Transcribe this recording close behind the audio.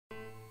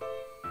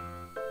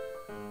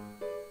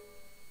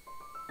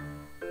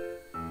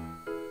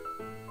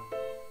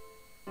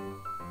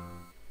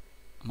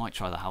Might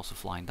try the House of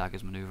Flying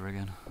Daggers maneuver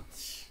again.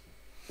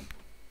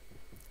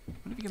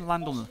 What if you can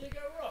land on the...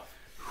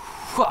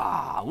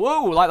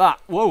 Whoa, like that.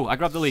 Whoa, I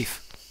grabbed the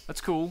leaf.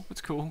 That's cool, that's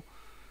cool.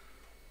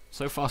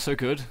 So far, so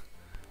good.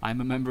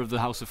 I'm a member of the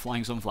House of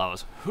Flying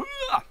Sunflowers.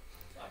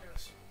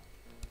 Fabulous.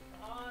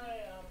 I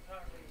am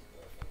apparently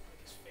awful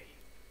with his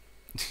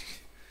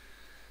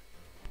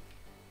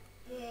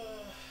feet.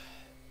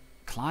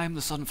 Climb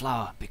the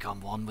sunflower.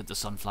 Become one with the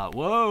sunflower.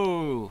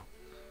 Whoa!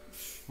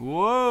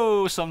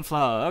 Whoa,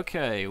 sunflower.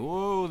 Okay,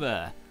 whoa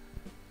there.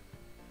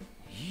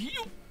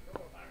 You're a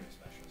barrier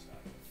specialist,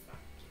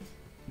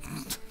 in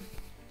fact.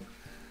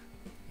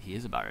 He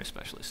is a barrier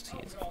specialist. He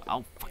is. God.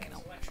 Oh, fucking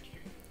hell.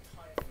 Electrocute the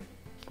entire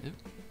thing.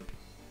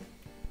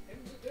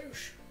 Him's a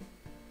douche.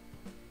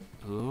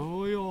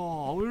 Oh, yeah.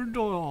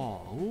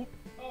 Oh,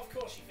 of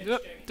course you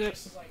finished doing it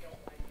just as I got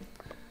my...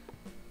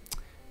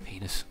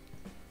 Penis.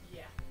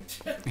 Yeah.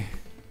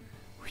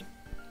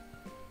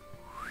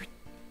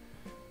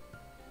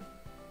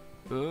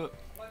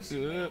 Like some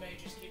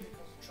mages keep the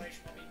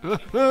concentration.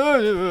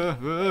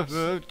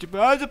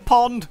 The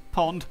pond.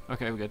 Pond.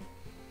 Okay, we're good.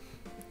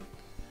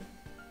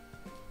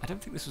 I don't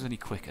think this was any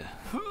quicker.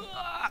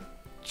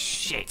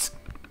 Shit.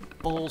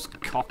 Balls,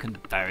 cock,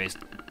 and berries.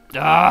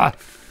 Ah!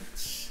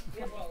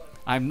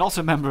 I'm not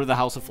a member of the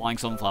House of Flying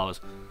Sunflowers.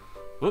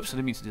 Whoops, I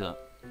didn't mean to do that.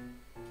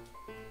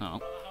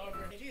 Oh.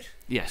 However, an idiot.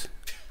 Yes.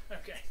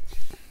 Okay.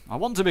 I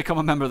want to become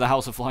a member of the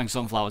House of Flying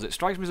Sunflowers. It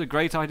strikes me as a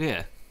great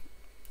idea.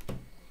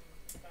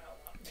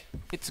 About that.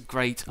 It's a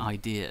great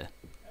idea.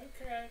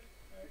 Okay.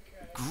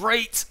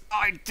 Great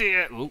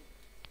idea! Ooh.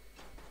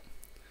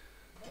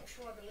 Not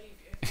sure I believe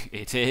you.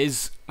 It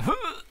is. There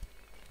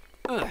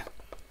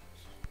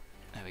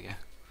we go.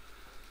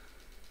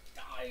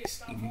 Die,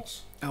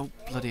 Stavros. Oh,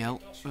 bloody hell.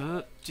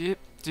 Dip,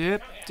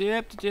 dip,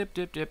 dip, dip,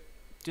 dip, dip.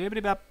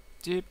 Dippity bap,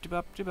 dip, dip,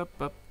 dip, dip,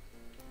 dip.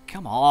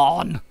 Come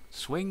on!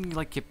 Swing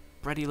like your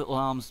bready little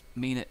arms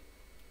mean it.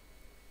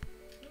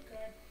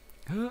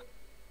 Okay.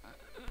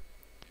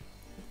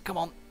 Come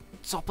on,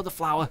 top of the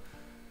flower.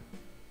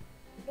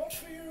 Not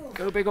for you.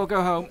 Go big or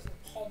go home. There's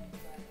a pond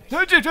there,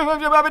 mate.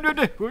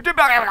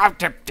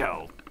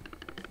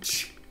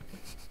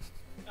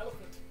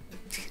 Eloquent.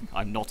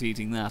 I'm not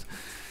eating that.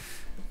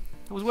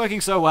 It was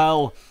working so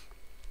well.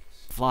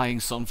 Flying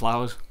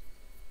sunflowers.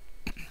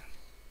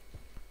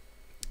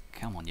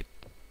 Come on, you.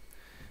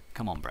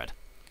 Come on, bread.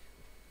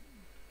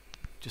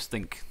 Just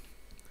think.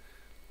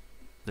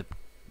 The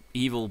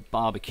evil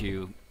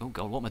barbecue. Oh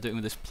god, what am I doing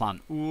with this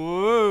plant?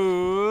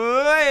 Whoa!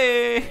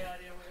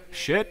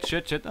 Shit,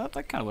 shit, shit. Oh,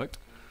 that kind of worked.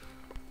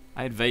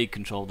 I had vague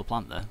control of the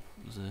plant there.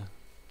 It was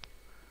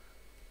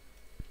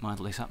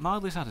mildly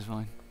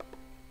satisfying.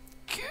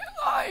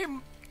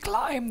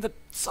 Climb the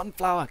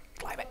sunflower.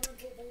 Climb it.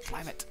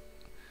 Climb it.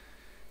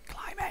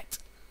 Climb it.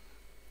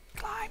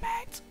 Climb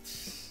it.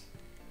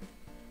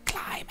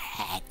 Climb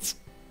it.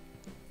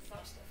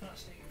 Faster,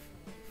 you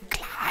fool.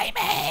 Climb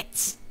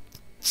it.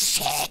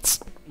 Shit.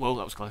 Whoa,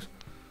 that was close.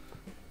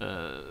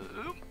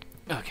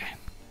 Okay,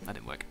 that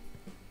didn't work.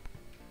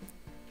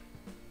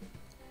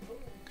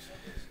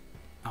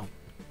 Oh,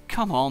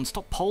 come on,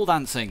 stop pole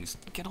dancing.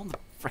 Get on the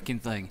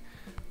frickin' thing.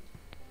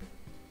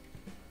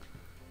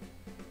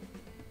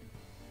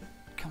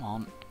 Come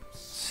on,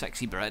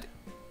 sexy bread.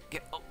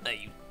 Get up there,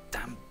 you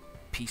damn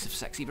piece of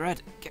sexy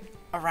bread. Get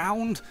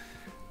around.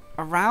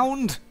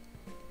 Around.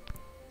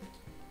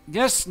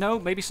 Yes, no,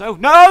 maybe so.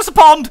 No, it's a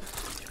pond!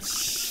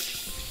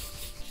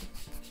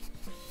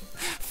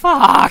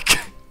 Fuck!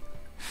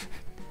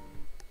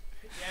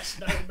 Yes,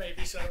 no,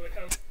 maybe so.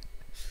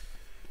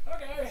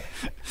 Okay.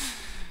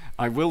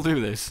 I will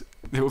do this.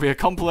 There will be a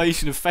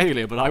compilation of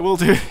failure, but I will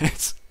do it.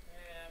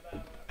 Yeah,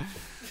 about that.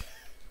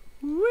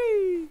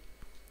 Whee!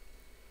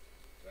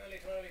 Twirly.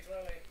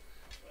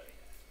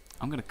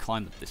 I'm gonna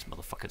climb this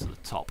motherfucker to the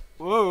top.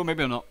 Whoa,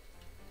 maybe I'm not.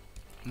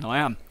 No, I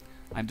am.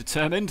 I'm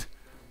determined.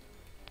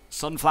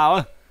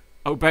 Sunflower,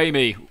 obey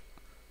me.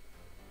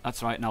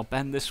 That's right, now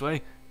bend this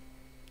way.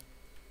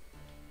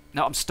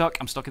 No, I'm stuck.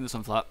 I'm stuck in the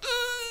sunflower.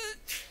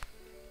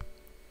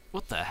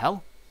 What the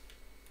hell?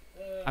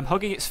 I'm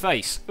hugging its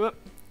face.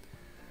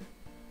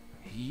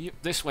 Yep,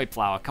 this way,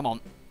 flower. Come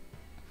on.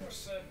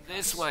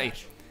 This way.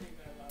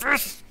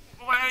 This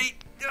way.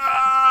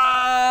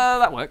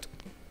 That worked.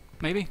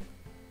 Maybe.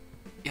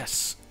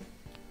 Yes.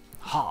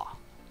 Ha.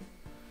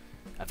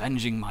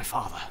 Avenging my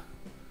father.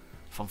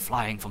 From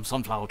flying from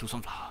sunflower to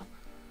sunflower.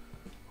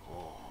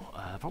 Oh,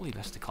 probably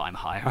best to climb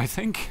higher, I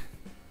think.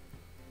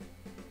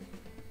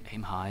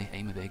 Aim high,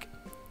 aim a big.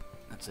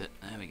 That's it.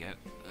 There we go.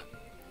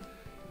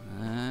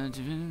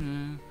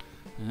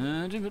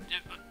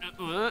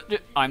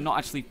 I'm not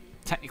actually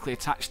technically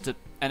attached to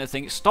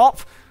anything.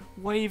 Stop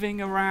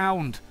waving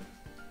around.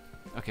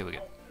 Okay, we're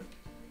good.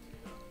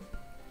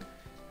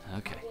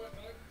 Okay.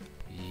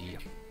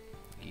 Yep.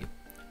 Yep.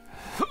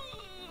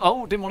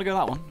 Oh, didn't want to go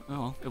that one. Oh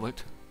well, it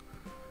worked.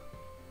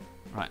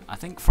 Right, I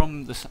think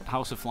from the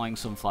House of Flying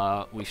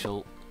Sunflower we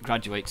shall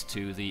graduate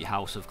to the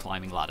House of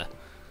Climbing Ladder.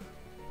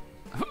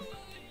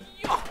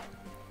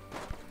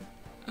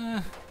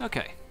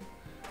 Okay.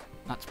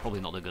 That's probably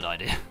not a good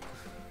idea.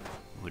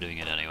 We're doing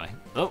it anyway.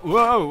 Oh,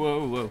 whoa,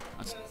 whoa, whoa.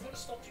 That's... I thought it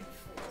stopped you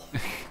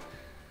before.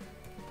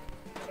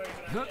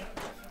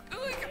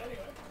 Very good idea.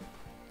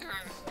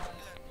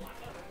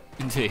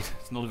 Indeed.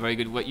 It's not a very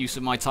good use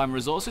of my time and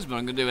resources, but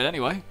I'm going to do it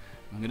anyway.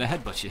 I'm going to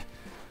headbutt you.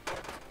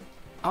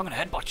 I'm going to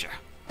headbutt you.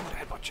 I'm going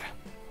to headbutt you.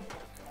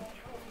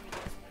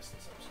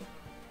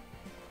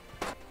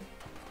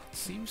 It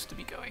seems to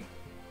be going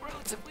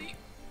relatively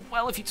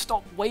well if you'd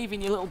stop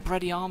waving your little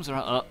bready arms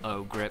around.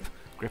 Uh-oh, grip.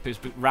 Grip is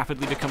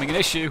rapidly becoming an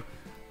issue.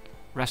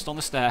 Rest on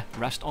the stair.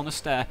 Rest on the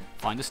stair.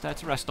 Find a stair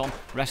to rest on.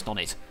 Rest on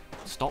it.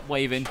 Stop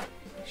waving.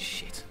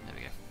 Shit. There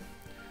we go.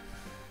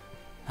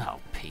 Oh,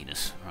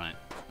 penis. Right.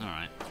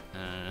 Alright.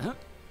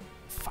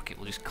 Fuck it.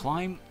 We'll just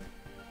climb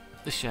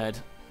the shed,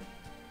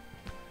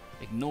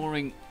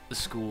 ignoring the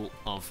school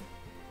of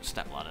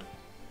stepladder.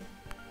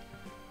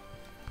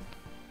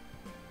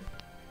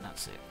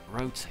 That's it.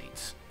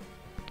 Rotate.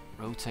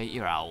 Rotate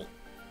your owl.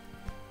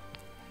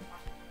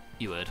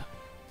 You heard.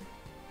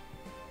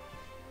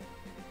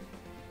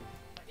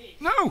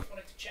 No! I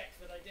wanted to check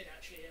that I did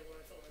actually hear what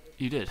I thought I did.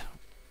 You did.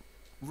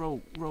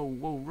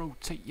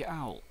 Rotate your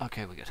owl.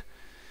 Okay, we're good.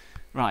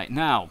 Right,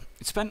 now,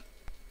 it spent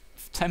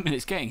 10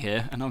 minutes getting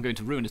here, and I'm going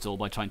to ruin it all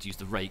by trying to use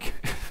the rake.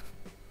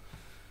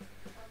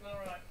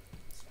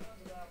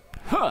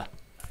 Huh!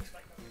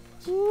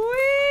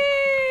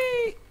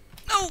 Whee!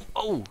 No!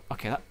 Oh!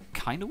 Okay, that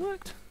kind of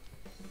worked.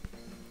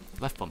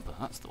 Left bumper,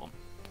 that's the one.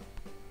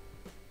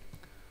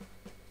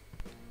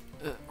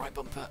 Right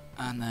bumper,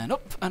 and then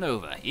up and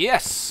over.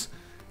 Yes!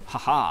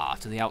 Haha,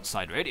 to the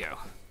outside radio.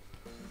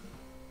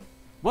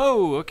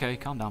 Whoa! Okay,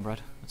 calm down,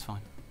 Brad. That's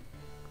fine.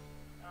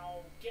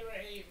 Oh,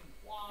 Girahim!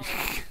 Wow!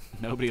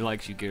 Nobody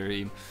likes you,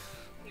 Girahim.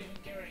 Not even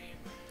Girahim.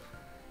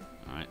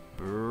 Alright,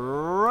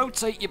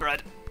 rotate your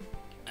bread.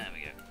 There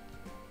we go.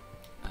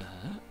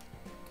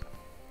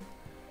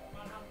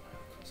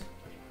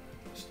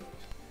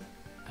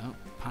 Oh,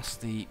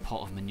 past the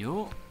pot of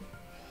manure.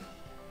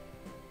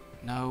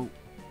 No.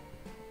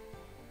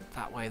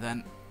 That way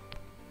then.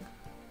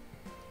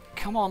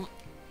 Come on.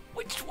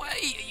 Which way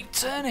are you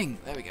turning?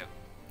 There we go.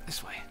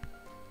 This way.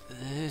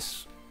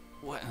 This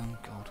way. Oh,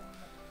 God.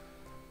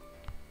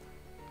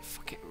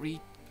 Fuck it.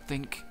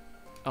 Rethink.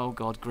 Oh,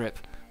 God, grip.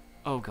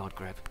 Oh, God,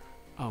 grip.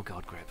 Oh,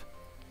 God, grip.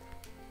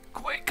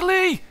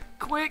 Quickly!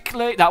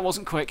 Quickly! That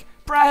wasn't quick.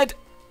 Bread!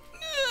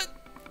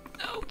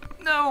 No,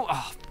 no.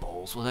 Oh,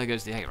 balls. Well, there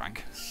goes the A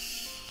rank.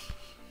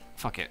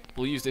 Fuck it.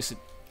 We'll use this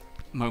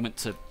moment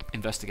to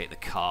investigate the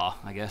car,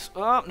 I guess.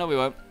 Oh, no, we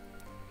won't.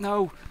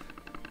 No.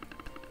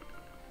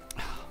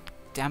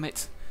 Damn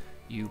it.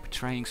 You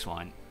betraying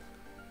swine.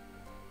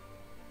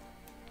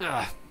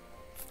 Ugh.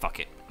 Fuck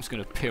it. I'm just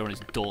going to appear on his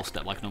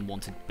doorstep like an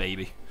unwanted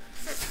baby.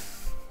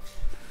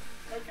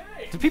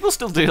 Okay. Do people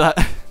still do that?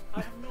 I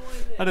have no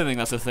idea. I don't think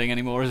that's a thing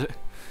anymore, is it?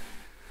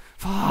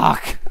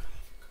 Fuck!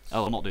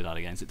 Oh, I'll not do that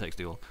again, so it takes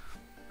too long.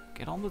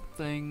 Get on the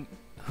thing.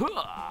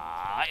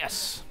 Hooah!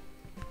 Yes!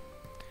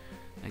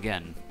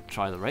 Again,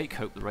 try the rake,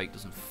 hope the rake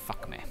doesn't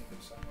fuck me.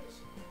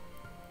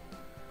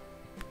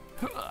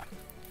 Hooah!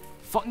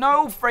 Fuck,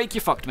 no! Rake,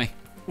 you fucked me!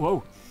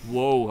 Whoa!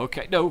 Whoa,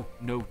 okay. No,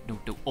 no, no,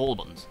 no. All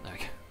buttons. There we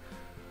go.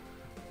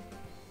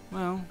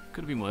 Well,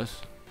 could have been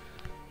worse.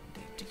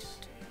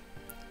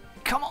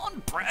 Come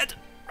on, bread!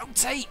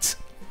 Rotate!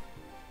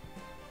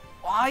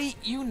 Why?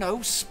 You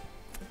know,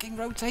 fucking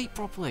rotate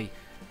properly.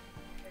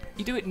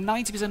 You do it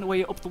 90% of the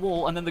way up the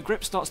wall, and then the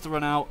grip starts to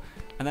run out,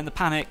 and then the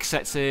panic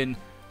sets in.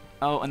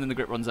 Oh, and then the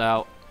grip runs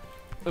out.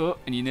 Oh,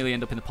 and you nearly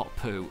end up in the pot of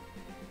poo.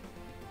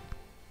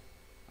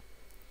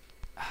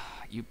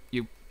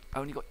 You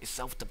only got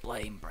yourself to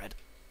blame, bread.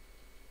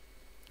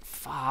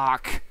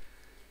 Fuck.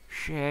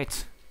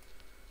 Shit.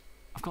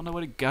 I've got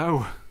nowhere to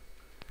go.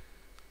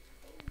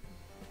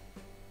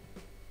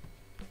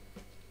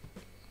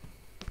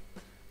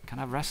 Can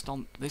I rest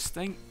on this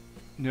thing?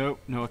 No,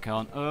 no I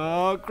can't.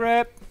 Oh,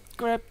 grip,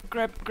 grip,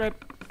 grip,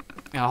 grip.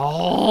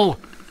 Oh!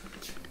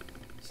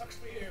 Sucks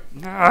for you.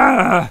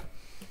 Ah!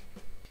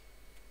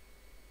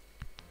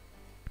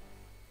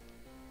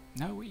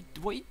 No, what are you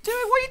doing? What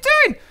are you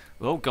doing?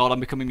 Oh god, I'm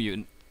becoming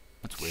mutant.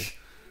 That's weird.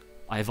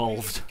 I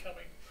evolved.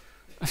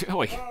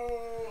 Oi.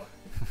 Oh.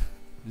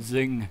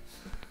 Zing.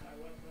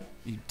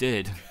 You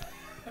did.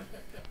 I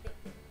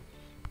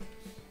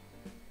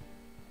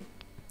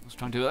was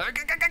trying to...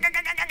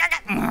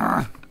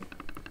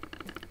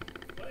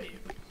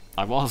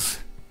 I was.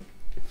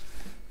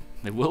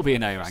 There will be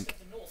an A rank.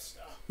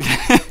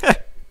 Turns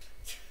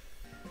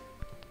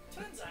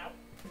out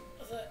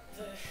that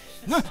the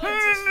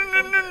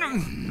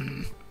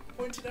scientists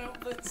pointed out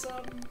that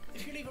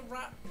if you leave a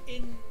rat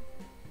in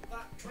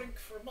that drink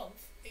for a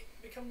month, it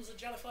becomes a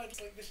jellified,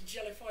 like this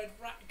jellified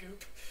rat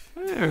goop.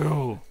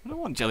 Ew. I don't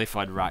want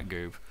jellified rat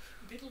goop.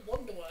 People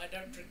wonder why I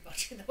don't drink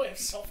much in the way of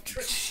soft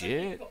drinks.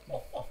 Shit.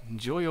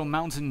 Enjoy your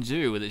Mountain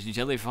Dew with its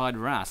jellified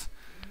rat.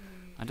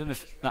 I don't know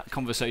if that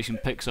conversation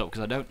picks up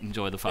because I don't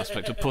enjoy the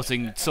aspect of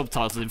putting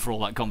subtitles in for all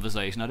that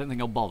conversation. I don't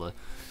think I'll bother.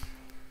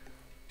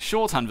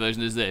 Shorthand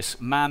version is this: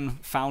 man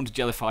found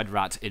jellified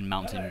rat in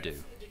Mountain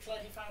Dew.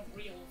 Declared he found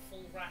real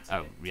full rat.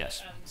 Oh,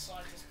 yes. And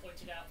scientists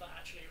pointed out that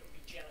actually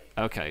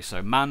Okay,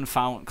 so man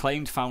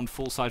claimed found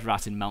full-size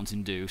rat in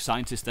Mountain Dew.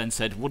 Scientist then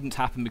said wouldn't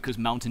happen because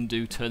Mountain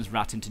Dew turns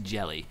rat into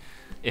jelly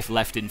if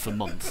left in for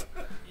months.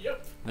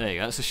 Yep. There you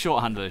go. That's a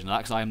shorthand version of that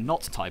because I am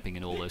not typing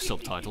in all those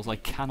subtitles. I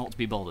cannot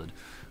be bothered.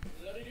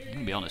 I'm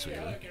gonna be honest with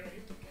you.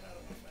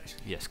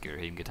 Yes,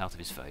 Girahim, get out of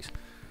his face.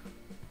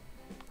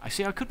 I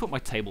see. I could put my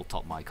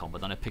tabletop mic on,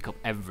 but then I pick up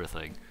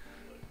everything.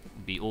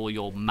 It'd be all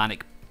your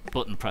manic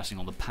button pressing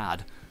on the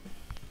pad.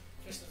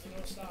 Fist of the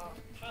North Star,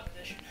 pad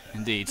edition.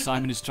 Indeed,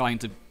 Simon is trying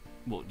to.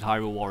 What?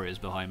 Hyrule Warriors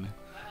behind me.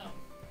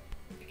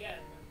 Again,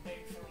 being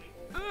thoroughly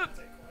awful, quite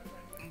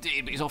frankly.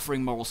 Indeed, but he's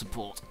offering moral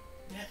support.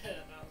 No.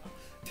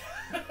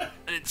 I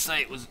didn't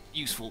say it was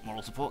useful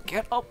moral support.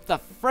 Get up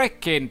the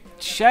frickin'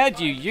 shed,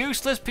 you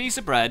useless piece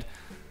of bread.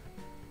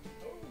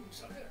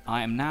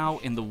 I am now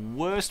in the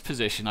worst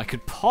position I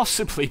could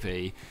possibly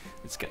be.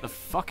 Let's get the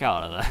fuck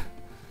out of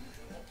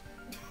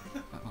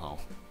there. Oh,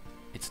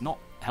 it's not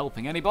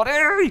helping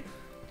anybody.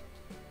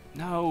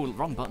 No,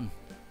 wrong button.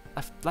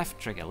 Left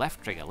trigger,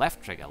 left trigger,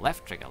 left trigger,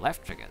 left trigger,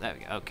 left trigger. There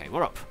we go. Okay,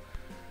 we're up.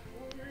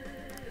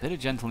 Bit of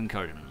gentle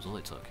encouragement was all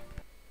it took.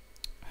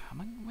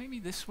 Maybe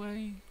this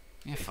way?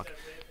 Yeah, fuck.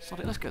 Sod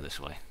it, let's go this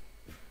way.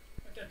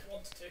 I don't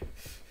want to.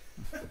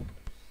 Did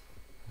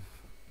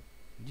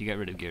you get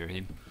rid of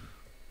Girahim?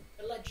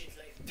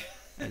 Allegedly.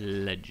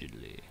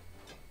 Allegedly.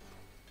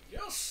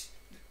 Yes!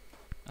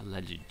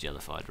 Alleged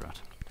jellified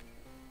rat.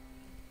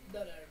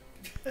 No.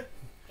 They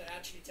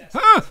actually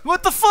tested.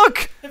 What the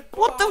fuck?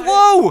 What the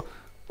whoa?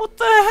 What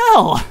the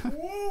hell?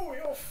 Whoa,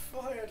 you're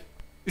fired.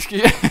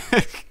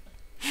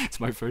 It's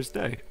my first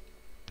day.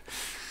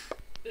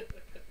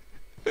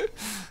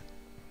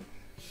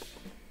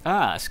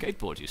 Ah,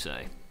 skateboard, you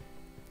say?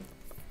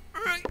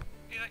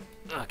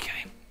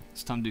 Okay,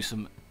 it's time to do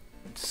some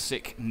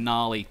sick,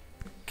 gnarly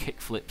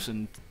kickflips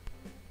and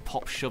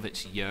pop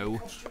shove-its, yo.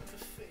 Costume for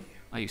fee.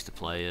 I used to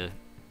play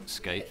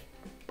skate.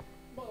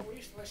 Well, we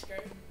used to play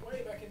skate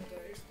way back in the day.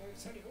 We used to play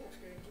Tony Hawk's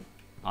games.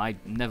 I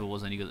never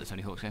was any good at the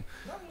Tony Hawk's game.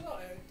 No, was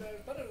I.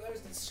 Better than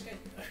those than skate.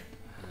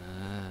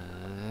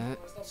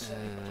 It's not so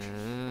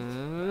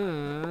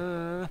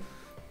much.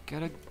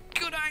 Get a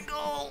good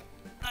angle!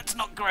 That's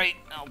not great!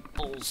 Oh,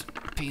 balls.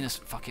 Penis.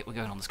 Fuck it, we're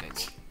going on the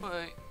skateboard.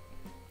 Wait.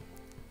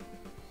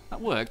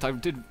 That worked. I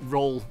did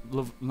roll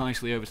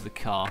nicely over to the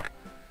car.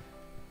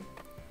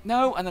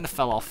 No, and then I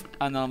fell off.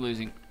 And then I'm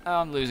losing.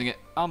 I'm losing it.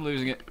 I'm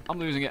losing it. I'm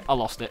losing it. I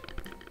lost it.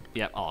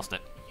 Yep, I lost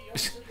it. You're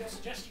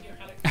suggesting you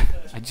had it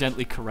first. I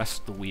gently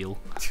caressed the wheel.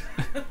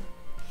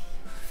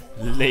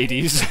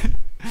 Ladies.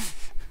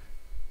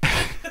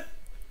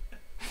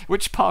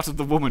 Which part of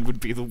the woman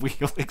would be the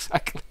wheel,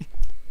 exactly?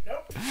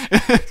 Nope.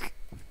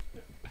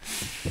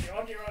 You're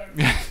on your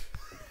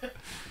own.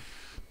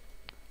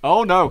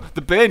 Oh no,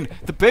 the bin!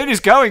 The bin is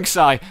going,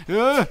 Si!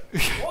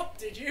 What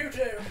did you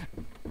do?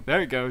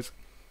 There it goes.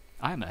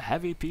 I am a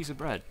heavy piece of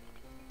bread.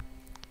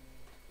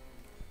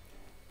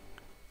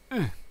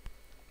 Oh,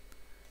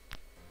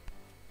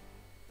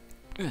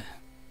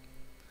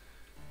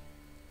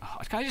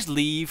 can I just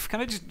leave?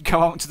 Can I just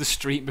go out into the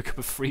street and become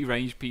a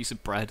free-range piece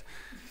of bread?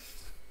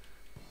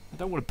 I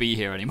don't want to be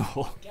here anymore.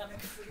 Organic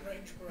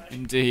free-range bread.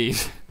 Indeed.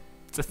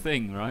 It's a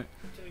thing, right?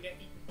 Until we get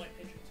eaten by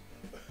pigeons.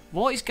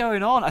 What is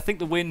going on? I think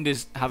the wind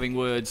is having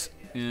words.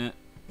 Yeah.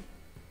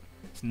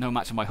 It's no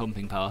match on my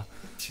humping power.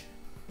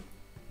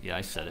 Yeah,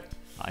 I said it.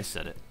 I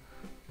said it.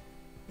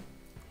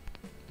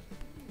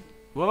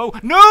 Whoa!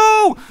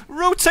 No!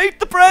 Rotate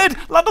the bread!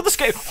 Land on the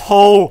skate!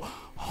 Oh!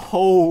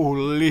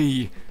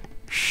 Holy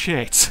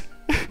shit.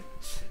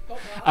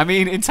 I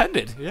mean,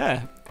 intended,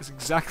 yeah. That's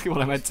exactly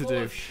what I meant to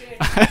do.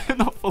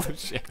 Not full of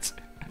shit.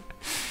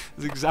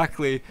 That's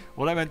exactly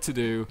what I meant to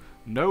do.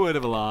 No word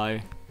of a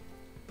lie.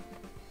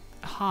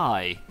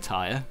 Hi,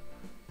 tyre.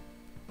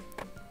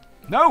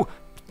 No!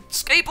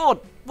 Skateboard!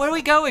 Where are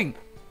we going?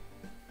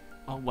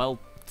 Oh, well,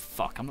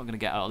 fuck. I'm not going to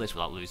get out of this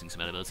without losing some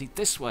ability.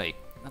 This way.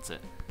 That's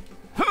it.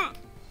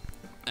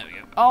 There we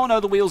go. Oh, no,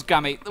 the wheel's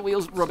gammy. The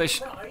wheel's rubbish.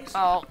 Surprise.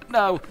 Oh,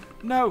 no.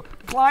 No.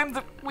 Climb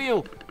the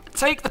wheel.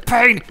 Take the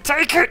pain.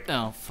 Take it.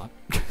 Oh, fuck.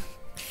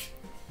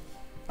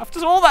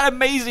 After all that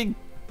amazing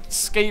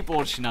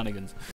skateboard shenanigans.